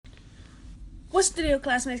What's the deal,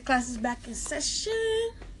 classmates? Class is back in session.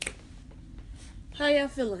 How y'all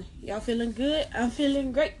feeling? Y'all feeling good? I'm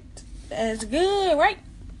feeling great. That's good, right?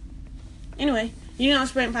 Anyway, you know I'm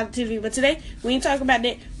spreading positivity, but today we ain't talking about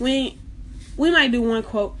that. We might do one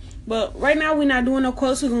quote, but right now we're not doing no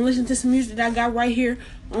quotes. We're gonna listen to some music that I got right here.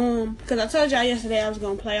 Because I told y'all yesterday I was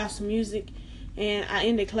gonna play out some music, and I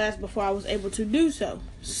ended class before I was able to do so.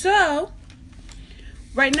 So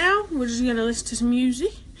right now we're just gonna listen to some music.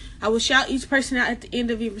 I will shout each person out at the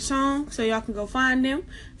end of every song, so y'all can go find them,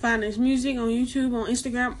 find this music on YouTube, on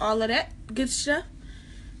Instagram, all of that good stuff.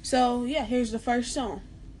 So yeah, here's the first song.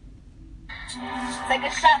 Take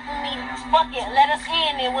a shot for me, fuck it, let us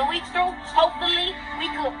in. And when we through, hopefully, we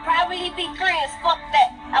could probably be friends. Fuck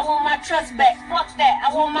that, I want my trust back. Fuck that,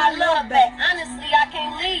 I want my love back. Honestly, I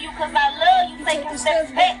can't leave you cause I love you taking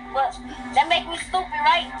steps back. But that make me stupid,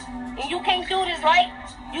 right? And you can't do this, right?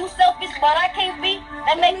 You selfish, but I can't be.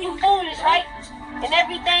 That make you foolish, right? And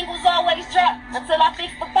everything was always dark until I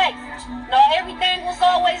fixed the pipes. No, everything was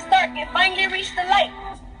always dark and finally reached the light.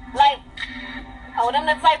 Like, oh, them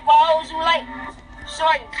the type of hoes you like.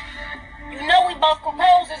 Shorty, you know we both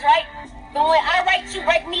composers, right? But when I write, you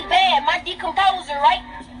break me bad, my decomposer, right?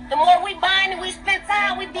 The more we bind and we spend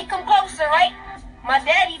time, we become closer, right? My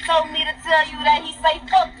daddy told me to tell you that he say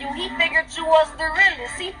fuck you. He figured you was the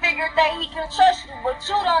realest. He figured that he can trust you, but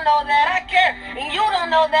you don't know that I care. And you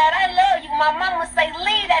don't know that I love you. My mama say,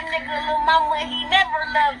 leave that nigga, little mama, he never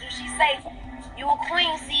loved you. She say, you a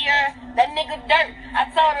queen, see her, that nigga dirt. I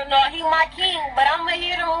told her, no, he my king, but I'ma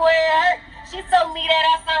hit him where it hurt. She told me that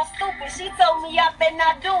I sound stupid. She told me I better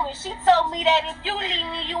not do it. She told me that if you leave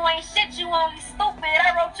me, you ain't shit, you only stupid.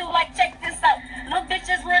 I wrote you like, check this out. Little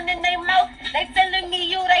bitches running their mouth. They telling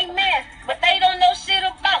me you they man, but they don't know shit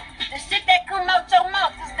about the shit that come out your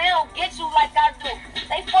mouth, cause they don't get you like I do.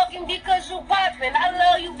 They fucking because you poppin'. I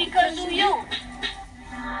love you because you.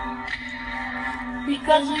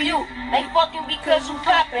 Because of you. They fucking because you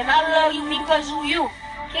poppin'. I love you because you.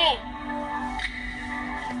 King.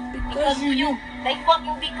 Because of you. They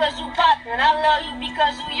fucking because you poppin'. I love you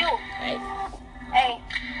because you. Hey.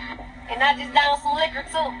 And I just down some liquor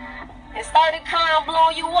too. And started crying,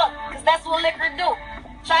 blowing you up, cause that's what liquor do.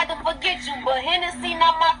 Tried to forget you, but Hennessy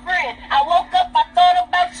not my friend. I woke up, I thought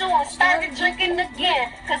about you, and started drinking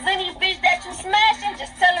again. Cause any bitch that you smashing,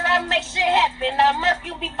 just tell her I make shit happen. I murk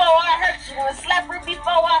you before I hurt you, and slap her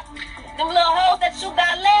before I... Them little hoes that you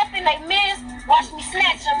got laughing, they miss. Watch me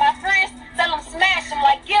snatch them, my friends. Tell them smash them,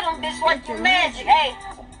 like get them, bitch, work your magic. Hey,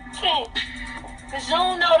 King, cause you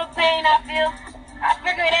don't know the pain I feel. I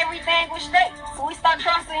figured everything was straight, so we start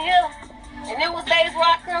crossing hills. And there was days where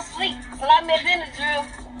I couldn't sleep, till I met in the drill.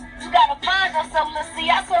 You gotta find yourself, let's see,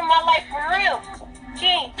 I swear my life for real.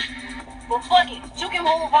 King, but fuck it, you can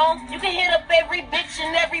move on. You can hit up every bitch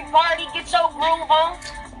and every party, get your groove on.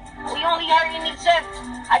 We only hurting each other,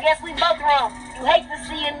 I guess we both wrong. You hate to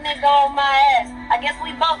see a nigga on my ass, I guess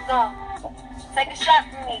we both gone. Take a shot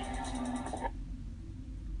from me.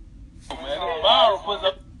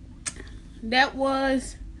 That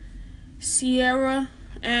was Sierra,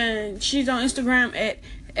 and she's on Instagram at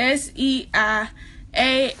SEIAIRAH.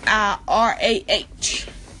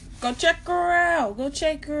 Go check her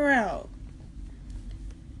out.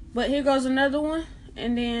 But here goes another one,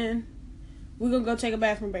 and then we're gonna go take a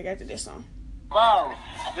bathroom break after this song.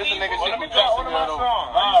 This a nigga shit from Jacksonville.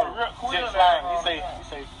 He say,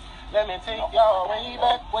 let me take y'all way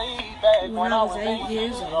back when I was 8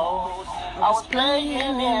 years old. I was playing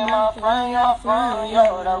in my front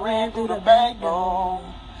yard. I ran through the back door.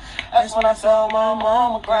 That's when I saw my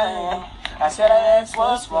mama crying. I said I asked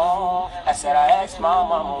what's wrong. I said I asked my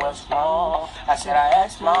mama what's wrong. I said I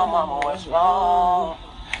asked my mama what's wrong.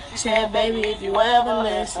 She said, baby, if you ever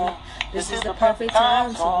listen, this is the perfect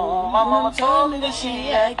time to. My mama told me that she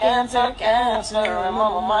had cancer, and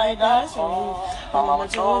mama might die soon. My mama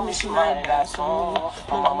told me she might die soon.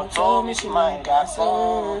 My mama told me she might die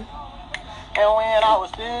soon. And when I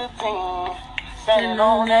was 15, standing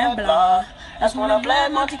on that block, that's when a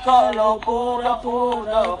black Monte Carlo pulled up,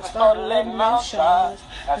 I started letting out shots.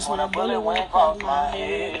 That's when a bullet went across my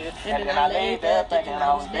head, and then I laid there thinking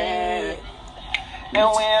I was dead. And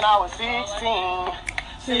when I was 16,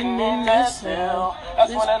 sitting in that cell,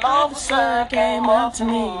 that's when an officer came up to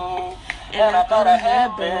me. And I thought I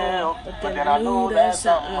had bail, but then I knew that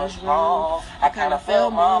something was wrong. I kinda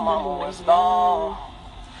felt my mama was gone.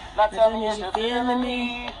 Now tell me, is you feeling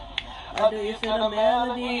me? Or do you feel the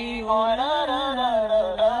melody going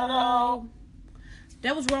da-da-da-da-da-da?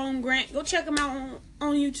 That was Rome Grant. Go check him out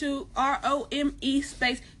on YouTube. ROME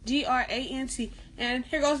space GRANT. And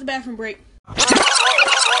here goes the bathroom break.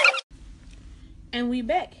 And we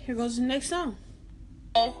back. Here goes the next song.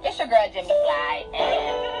 It's your girl Jimmy Fly,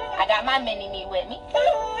 and I got my mini-me with me.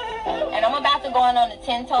 And I'm about to go on a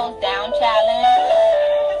 10 toes down challenge.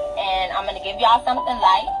 And I'm going to give y'all something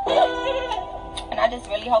light. And I just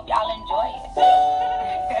really hope y'all enjoy it.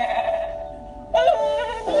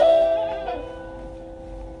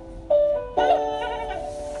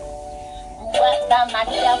 By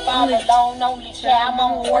myself, all alone, only child.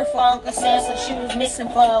 Mama worked for Uncle Sam, so she was missing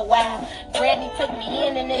for a while. Granny took me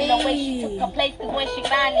in, and in the way she took her place, cause when she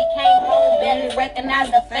finally came home, barely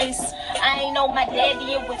recognized her face. I ain't know my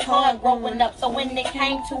daddy, it was hard growing up. So when it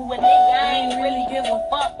came to a nigga, I ain't really give a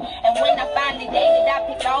fuck. And when I finally dated, I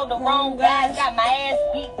picked all the wrong guys. Got my ass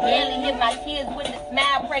beat, barely hit my tears with a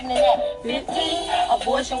smile. Pregnant at 15,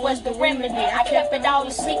 abortion was the remedy. I kept it all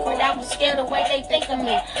a secret, I was scared of what they think of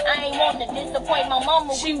me. I ain't want to disappoint my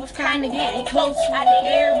mama, she was kinda getting close. Out of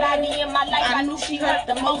everybody in my life, I knew she hurt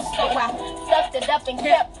the most. So I sucked it up and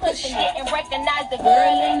kept pushing it, and recognized the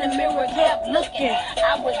girl in the mirror kept looking.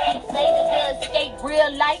 I would keep saying to escape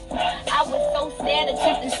real life. I was so sad,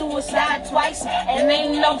 attempting suicide twice. And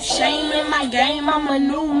ain't no shame in my game, I'm a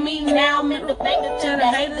new me now. Middle finger to the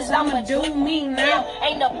haters, I'ma do me now.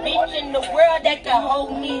 Ain't a bitch in the world that can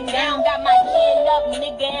hold me down. Got my chin up,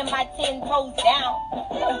 nigga, and my 10 toes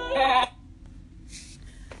down.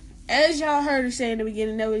 As y'all heard her say in the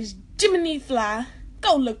beginning, that was Jiminy Fly.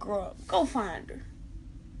 Go look her up. Go find her.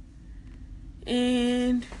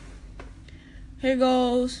 And here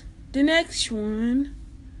goes the next one.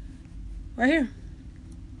 Right here.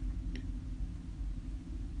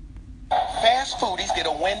 Fast foodies get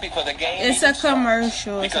a win before the game. It's a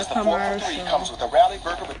commercial. It's a because the 4 for 3 commercial. comes with a rally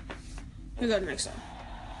burger. Here goes the next song.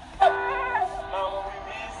 Mama, we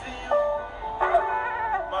missing you.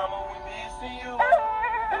 Mama, we missing you.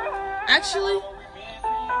 Actually,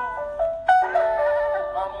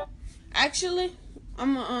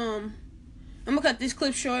 I'm gonna cut this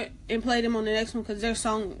clip short and play them on the next one because this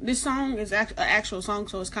song is an actual song,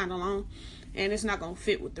 so it's kind of long, and it's not gonna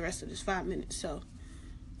fit with the rest of this 5 minutes. So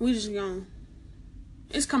we just gonna.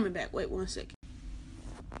 It's coming back. Wait 1 second.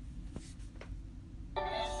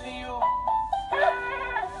 Missing you.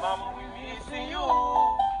 Mama, we missing you.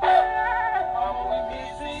 Mama, we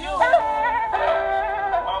missing you.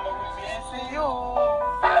 Mama, we missing you.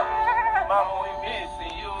 Mama, we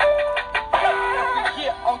missing you. Every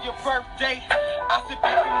year on your birthday, I sit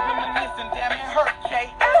back and reminisce, and damn it hurt, Kate.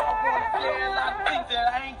 I wanna say a lot of things that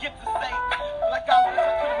I ain't get to say. Like I wish I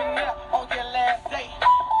could've been there on your last day.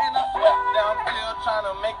 And I swear that I'm still trying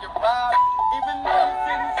to make it right. Even though I'm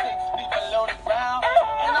sitting 6 feet below the ground.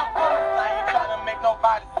 And I promise I ain't trying to make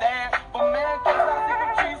nobody sad. But man, cause I see the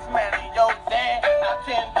trees, man, and your dad. Now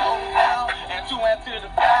 10 toes down and 2 hands to the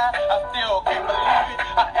side. I still can't believe it.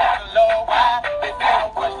 I ask the Lord why. They say no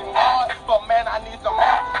question God. But man, I need some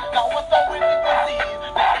answers. Now what's up with the disease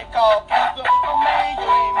that they call cancer? Oh man, you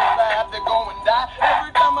ain't never have to go and die.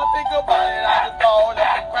 Every time I think about it, I just fall up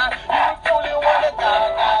and cry. You're the only one that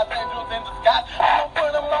God's angels in the sky. I'm gonna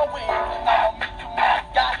put on my wings and I'm gonna meet you in the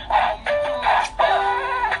sky. I'm gonna meet you in the sky.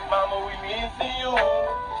 Mama, we missing you.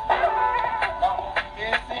 Mama, we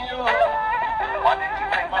missing you. What did you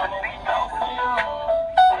say? Mama, we missing you.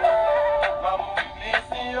 Mama, we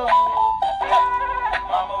missing you.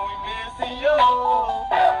 Mama, we missing you.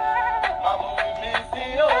 Mama, we missing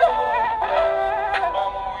you.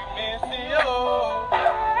 Mama, we missing you.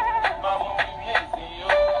 Mama, we missing you.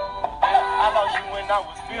 I lost you when I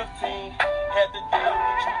was 15. Had to deal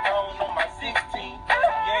with you down on my 16.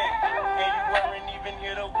 Yeah, and you weren't even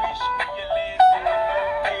here to wish me your last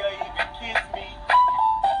birthday or even kiss me.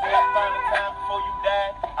 When I found the time before you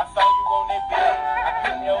died, I saw you on that bed. I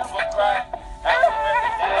couldn't help but cry. I remember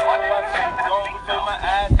that I watched you gone before my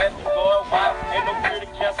eyes. That's the Lord, why? Ain't no fear to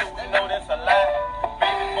cancel, we know that's a lie.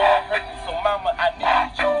 Baby boy hurt me, so mama, I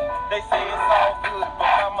need you. They say it's all good,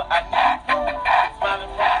 but mama, I need you.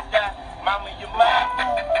 Smiling from the sky, mama, you're mine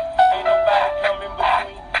too. Ain't nobody coming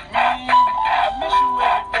between me and you. I miss you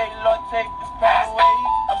every day, Lord, take this pain away.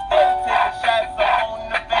 I'm steady taking shots, I'm on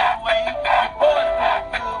the fadeaway. Your boys doing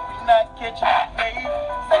good, we not catching the wave.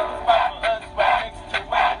 Save the spot for us right next to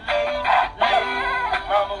where you lay.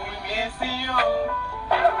 Mama, we missing you.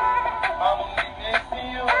 Mama, we missing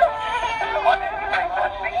you. Mama, we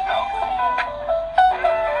missing you.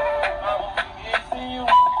 Mama, we missing you.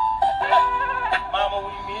 Mama,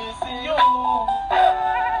 we missing you. Mama,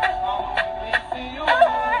 we missing you.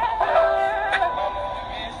 Mama, we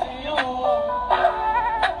missing you.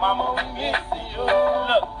 Mama, we missing you.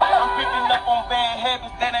 Look, I'm picking up on bad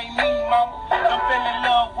habits that ain't me, mama. I'm fell in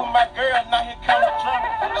love with my girl, now here come the drama.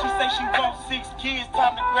 She say she wants 6 kids,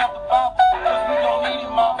 time to grab the Bible. Cause we gon' need it,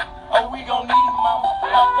 mama. Oh, we gon' need it, mama.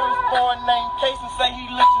 My firstborn named Casey say he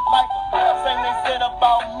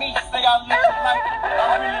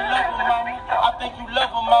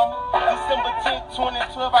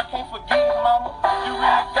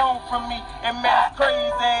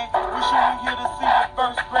wish you were here to see the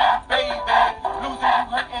first grade baby. Losing you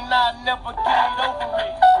hurting, I never get over it.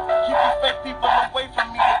 Keep these fake people away from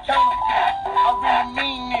me, they counterfeit. I really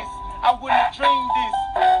mean this, I wouldn't have dreamed this.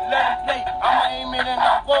 Let them play, I'ma aim it and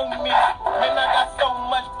I won't miss. Man, I got so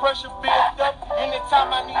much pressure built up. Anytime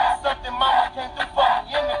I needed something, mama came through for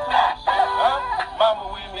me in the clutch. Mama,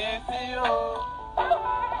 we miss you.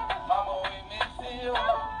 Mama, we miss you.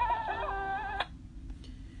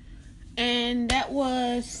 And that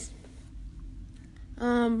was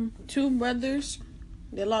two brothers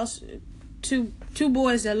that lost two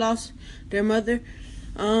boys that lost their mother.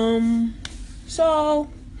 So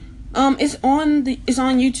it's on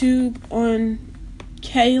YouTube on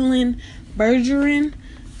Kaylin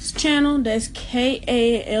Bergeron's channel. That's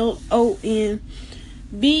KALON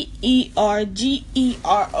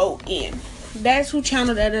BERGERON. That's who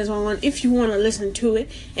channel that is on. If you want to listen to it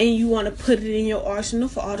and you want to put it in your arsenal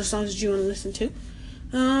for all the songs that you want to listen to,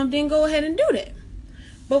 then go ahead and do that.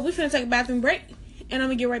 But we're finna take a bathroom break, and I'm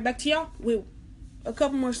gonna get right back to y'all with a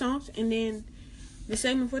couple more songs, and then the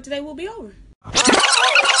segment for today will be over.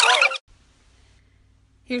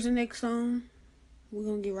 Here's the next song. We're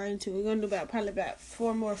gonna get right into it. We're gonna do probably about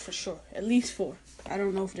 4 more for sure. At least 4. I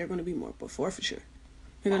don't know if they're gonna be more, but 4 for sure.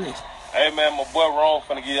 Here go next. Hey man, my boy Ron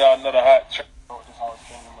finna give y'all another hot trick. This whole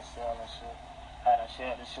thing in myself and shit. Had to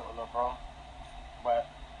share this shit with little bro. But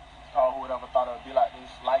who would ever thought it would be like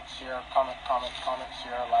this? Like, share, comment,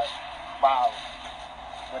 share, like, wow.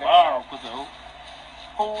 Wow,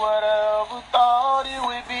 who would ever thought it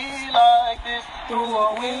would be like this? Through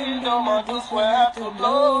a window, my dudes would have to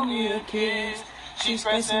blow me a kiss. She's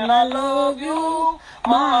expressing I love you,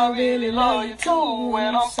 Ma, I really love you too.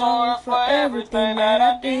 And I'm sorry for everything that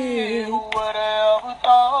I did. Who would ever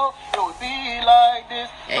thought it would be like this?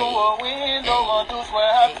 Through a window, my dudes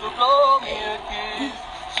would have to blow me a kiss.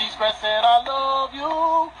 She's expressing I love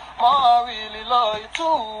you, Ma, I really love you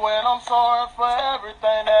too. And I'm sorry for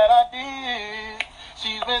everything that I did.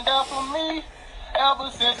 She's been there for me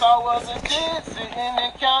ever since I was a kid. Sitting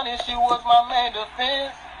in county, she was my main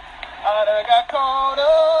defense. I done got caught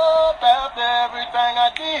up after everything I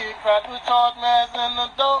did. Cracked with charge mass in the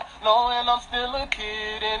door, knowing I'm still a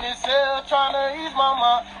kid in this cell, trying to ease my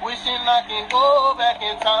mind. Wishing I can go back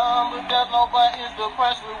in time, but there's no buttons to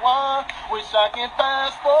press rewind. Wish I can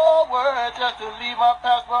fast forward just to leave my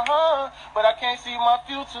past behind, but I can't see my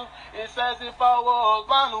future. It's as if I was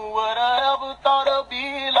blind. Who would have ever thought it'd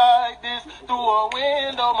be like this? Through a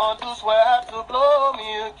window, my dudes would have to blow me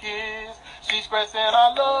a kiss. She's expressing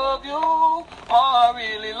I love you, I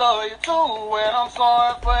really love you too. And I'm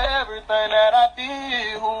sorry for everything that I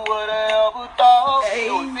did. Who would have ever thought it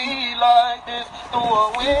would be like this? Through a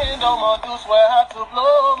window, my dudes would have to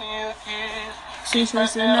blow me a kiss. She's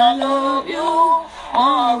expressing I love you,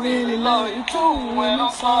 I really love you too. And I'm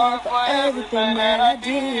sorry for everything that I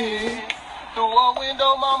did. Through a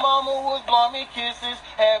window, my mama was blowing me kisses,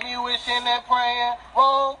 had me wishing and praying,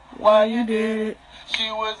 wrong, why you did it? She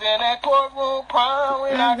was in that courtroom crying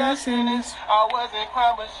when I got sentenced. I wasn't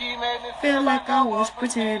crying, but she made me feel like I was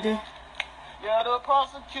pretending. Yeah, the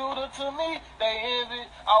prosecutor to me, they envied.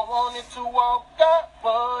 I wanted to walk out,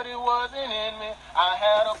 but it wasn't in me. I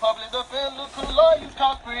had a public defender, 2 lawyers,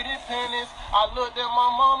 cost pretty pennies. I looked at my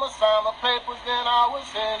mama, signed the papers, then I was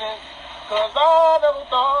sentenced. Cause I never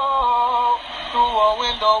thought through a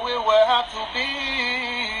window it would have to be.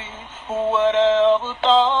 Who would ever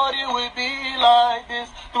thought it would be like this?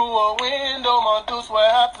 Through a window, my dudes would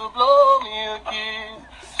have to blow me a kiss.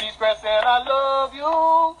 She's expressing I love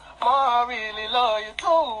you, Ma, I really love you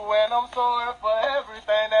too. And I'm sorry for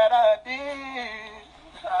everything that I did.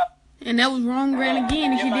 And that was wrong brand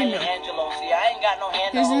again if you didn't know.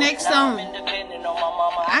 Here's the next song.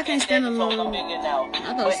 I can't stand alone.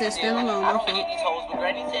 I thought it said stand alone. My fault.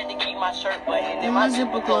 And my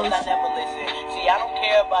zipper closed. I don't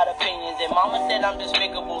care about opinions, and mama said I'm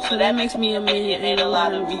despicable, so that makes me a million and a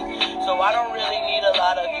lot of me. So I don't really need a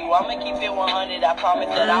lot of you. I'ma keep it 100. I promise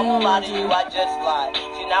that I won't lie to you. I just lied.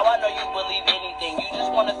 See, now I know you believe anything. You just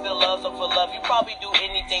wanna feel love, so for love you probably do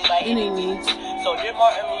anything by any means. So you're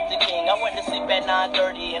Martin Luther King. I went to sleep at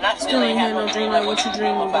 9:30, and I still ain't had no dream like what you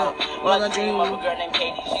dream about. Well, I dream of a girl named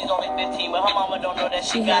Katie. She's only 15, but her mama don't know that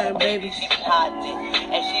she got a baby. She been hiding it,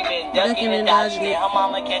 and she been ducking and dodging it. Her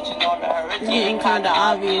mama catching on to her. It's getting kinda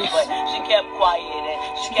obvious, but she kept quiet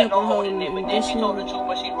and she kept on holding it. But then she told the truth,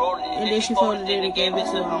 but she wrote it, and then she folded it and gave it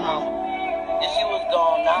to her mama. Then she was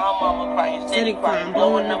gone. Now her mama crying, steady crying,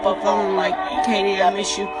 blowing up her phone like, Katie, I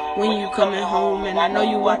miss you when you coming home, and I know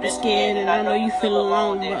you out there scared, and I know you feel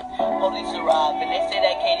alone. But police arrived and they say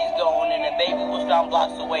that Katie's gone, and the baby was found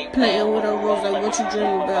blocks away, playing with her rose like what you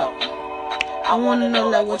dream about. I wanna know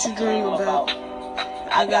like what you dream about.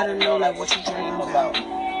 I gotta know like what you dream about.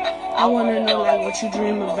 I wanna know like what you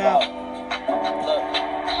dream about.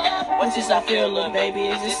 What's this I feel, little baby?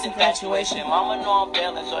 Is this infatuation? Mama know I'm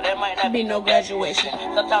failing, so there might not Be no graduation.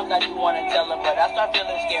 Sometimes I do wanna tell her, but I start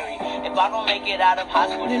feeling scary. If I don't make it out of high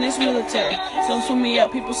school, Then it's military. So sue me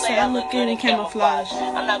up. People say I look good in camouflage.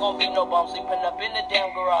 I'm not gonna be no bum sleeping up in the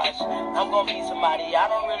damn garage. I'm gonna be somebody. I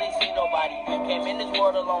don't really see nobody. Came in this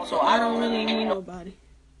world alone, so I don't really need nobody.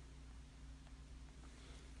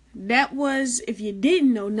 That was, if you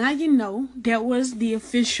didn't know, now you know. That was the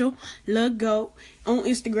official Lil Goat on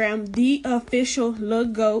Instagram. The official Lil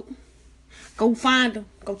Goat. Go find him.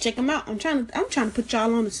 Go check him out. I'm trying to put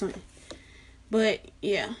y'all on to something. But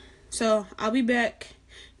yeah. So I'll be back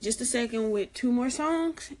just a second with 2 more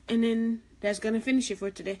songs, and then that's gonna finish it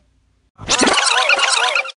for today.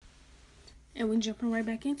 And we're jumping right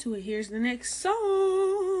back into it. Here's the next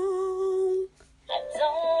song.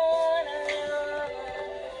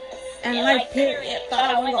 And like period, thought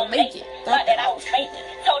I was gonna make it. Thought that I was faking.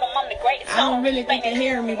 Told him I'm the greatest. I don't really think they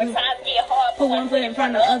hear me. Put one foot in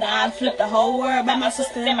front of the other. I flip the whole world by my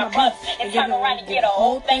sister and my brother. And turn around and get a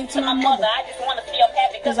whole thing to my mother. I just wanna feel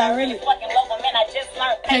happy because I really fucking love them and I just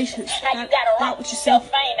learned patience. Now you gotta rock with yourself.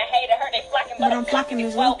 I hate her, they flocking, but I'm flocking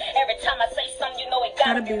as well. Every time I say something, you know it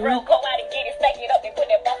gotta be real. Go out and get it, stack it up and put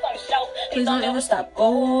that box on the shelf. Please don't ever stop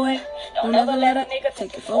going. Don't ever let a nigga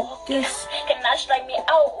take your focus. Cannot strike me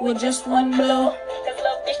out with just one blow. Cause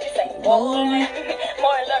little bitch, this ain't boring.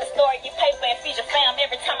 Moral of the story, you pay for and feed your fam.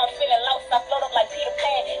 Every time I'm feeling lost, I float up like Peter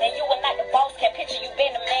Pan. And you are not the boss, can't picture you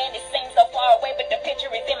being the man. It seems so far away, but the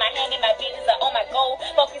picture is in my hand. And my visions are on my goal.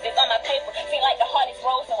 Focus is on my paper. Seem like the hardest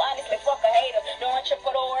road, so honestly, fuck a hater. Doing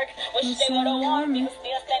triple the work, wish they would've warned me.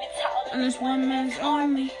 Still standing tall. And this one man's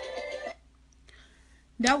army.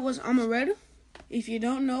 That was Amaretta. If you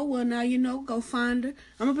don't know, well, now you know. Go find her.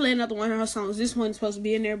 I'm going to play another one of her songs. This one's supposed to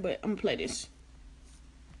be in there, but I'm going to play this.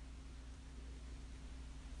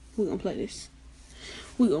 We're going to play this.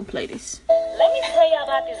 We're going to play this. Let me tell you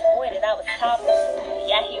about this boy that I was talking to.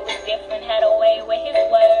 Yeah, he was different, had a way with his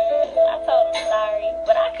words. I told him sorry,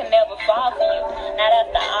 but I could never fall for you. Not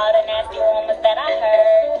after all the nasty rumors that I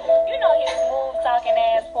heard. You know his smooth talking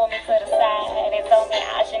ass pulled me to the side and told me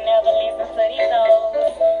I should never listen to these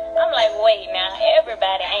hoes. I'm like, wait now,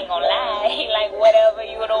 everybody ain't gonna lie. He like, whatever,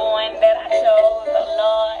 you the one that I chose. Oh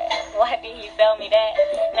Lord, why did he tell me that?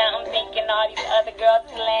 Now I'm thinking all these other girls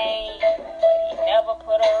too lame. But he never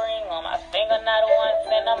put a ring on my finger, not once.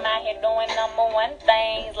 And I'm out here doing #1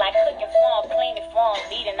 things, like cooking for him, cleaning for him,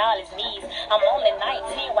 meeting all his needs. I'm only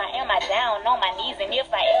 19, why am I down on my knees? And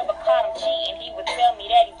if I ever caught him cheating, he would tell me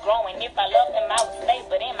that he's growing. If I loved him, I would stay,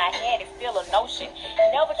 but in my head it's still a notion.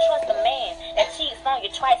 Never trust a man that cheats on you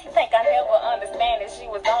twice. He think I never understand that she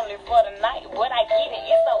was only for the night. But I get it,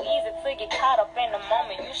 it's so easy to get caught up in the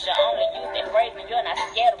moment. You should only use that phrase when you're not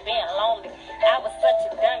scared of being lonely. I was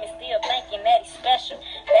such a dummy, still thinking that he's special.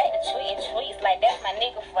 Back to tweeting tweets like that's my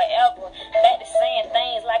nigga forever. Back to saying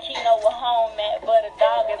things like he know where home at, but a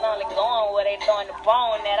dog is only going where they throwing the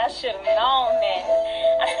bone at. I should have known that.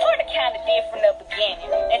 I started kind of different at the beginning.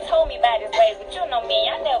 They told me about his ways, but you know me,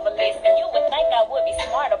 I never listen. You would think I would be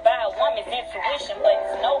smart about a woman's intuition, but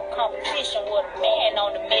it's no competition with a man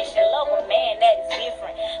on the mission. Love a man that is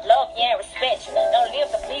different. Love you and respect you. Don't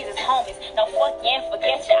live to please his homies. Don't fuck you and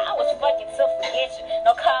forget you. I was fucking to forget you.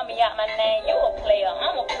 Don't call me out my name. You a player.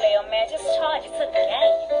 I'm a player, man. Just charge it to the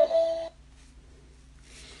game.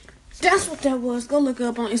 That's what that was. Go look her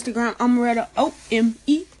up on Instagram. Amaretta, Omeretta.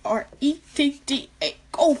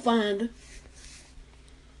 Go find her.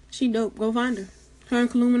 She dope. Go find her. Her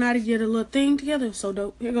and Illuminati did a little thing together. So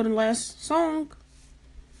dope. Here go the last song.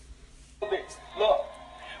 Look,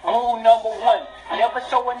 rule #1, never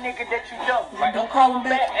show a nigga that you done. Don't call him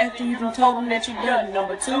back after you done told him that you done.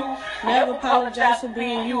 #2, never apologize for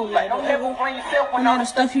being you. Like, don't ever bring yourself when all the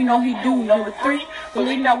stuff you know he do. #3,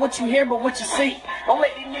 believe not what you hear but what you see. Don't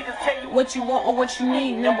let these niggas tell you what you want or what you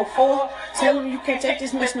need. #4, tell him you can't take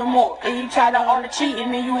this mess no more. And you try to all the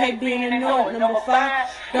cheating and you hate being ignored. #5,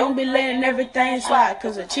 don't be letting everything slide,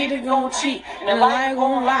 cause a cheater gon' cheat and a liar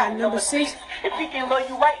gon' lie. #6, if he can love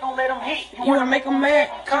you right, don't let him hit. you wanna make him mad?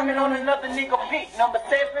 Comment on another nigga pick.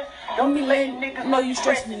 #7, Don't be letting niggas know you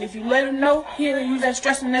stressing. And if you let him know, he'll use that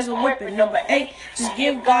stressing as a weapon. #8, just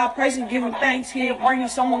give God praise and give him thanks. He'll bring you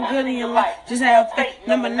someone good in your life. Just have faith.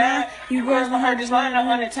 #9, you girls done heard this line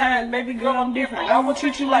 100 times. Baby girl, I'm different. I won't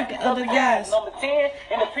treat you like the other guys. #10,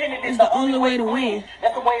 independent It's the only way to win.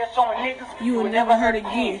 That's the way of showing niggas You will never hurt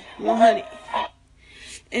again. 100.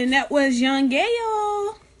 And that was Young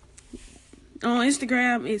Gayle. On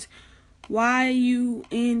Instagram is YUNGGAYO.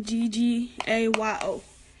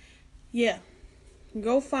 Yeah.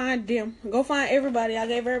 Go find them. Go find everybody. I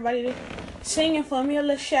gave everybody the singing for me a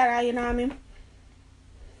little shout out, you know what I mean?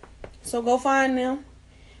 So go find them.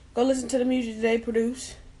 Go listen to the music they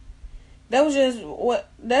produce. That's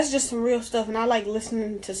just some real stuff, and I like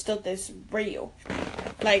listening to stuff that's real.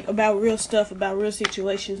 Like about real stuff, about real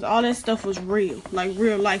situations. All that stuff was real. Like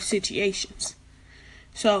real life situations.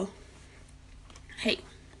 So, hey.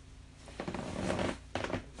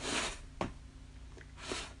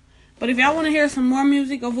 But if y'all want to hear some more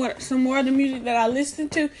music of some more of the music that I listen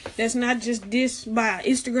to, that's not just this by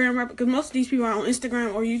Instagram rapper, because most of these people are on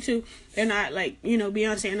Instagram or YouTube. They're not like,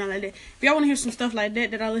 Beyonce and all like that. If y'all want to hear some stuff like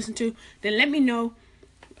that I listen to, then let me know.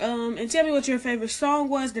 And tell me what your favorite song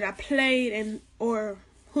was that I played, or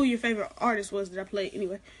who your favorite artist was that I played.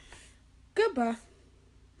 Anyway, goodbye.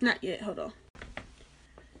 Not yet. Hold on.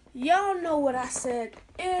 Y'all know what I said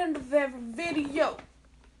in the very video.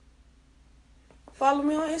 Follow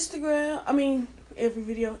me on Instagram.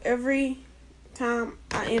 Every time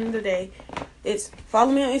I end the day, it's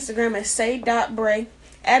follow me on Instagram at say.bray.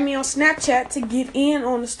 Add me on Snapchat to get in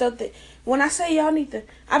on the stuff that, when I say y'all need to,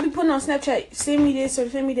 I be putting on Snapchat, send me this or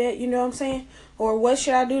send me that, you know what I'm saying? Or what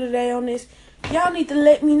should I do today on this? Y'all need to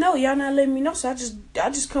let me know. Y'all not letting me know, so I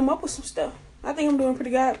just come up with some stuff. I think I'm doing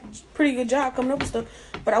pretty good job coming up with stuff,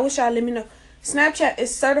 but I wish y'all let me know. Snapchat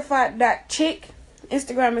is certified.chick.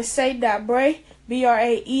 Instagram is say.bray.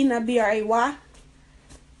 BRAE, not BRAY.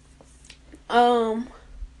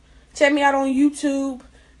 Check me out on YouTube.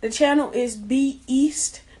 The channel is B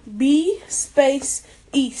East. B space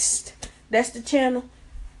East. That's the channel.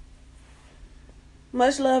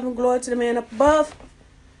 Much love and glory to the man up above.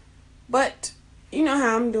 But you know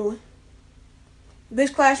how I'm doing. This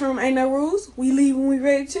classroom ain't no rules. We leave when we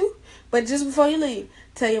ready to. But just before you leave,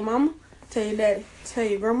 tell your mama, tell your daddy, tell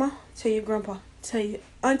your grandma, tell your grandpa, tell your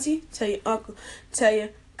auntie, tell your uncle, tell your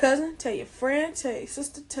cousin, tell your friend, tell your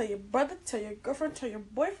sister, tell your brother, tell your girlfriend, tell your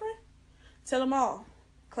boyfriend. Tell them all.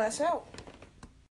 Class out.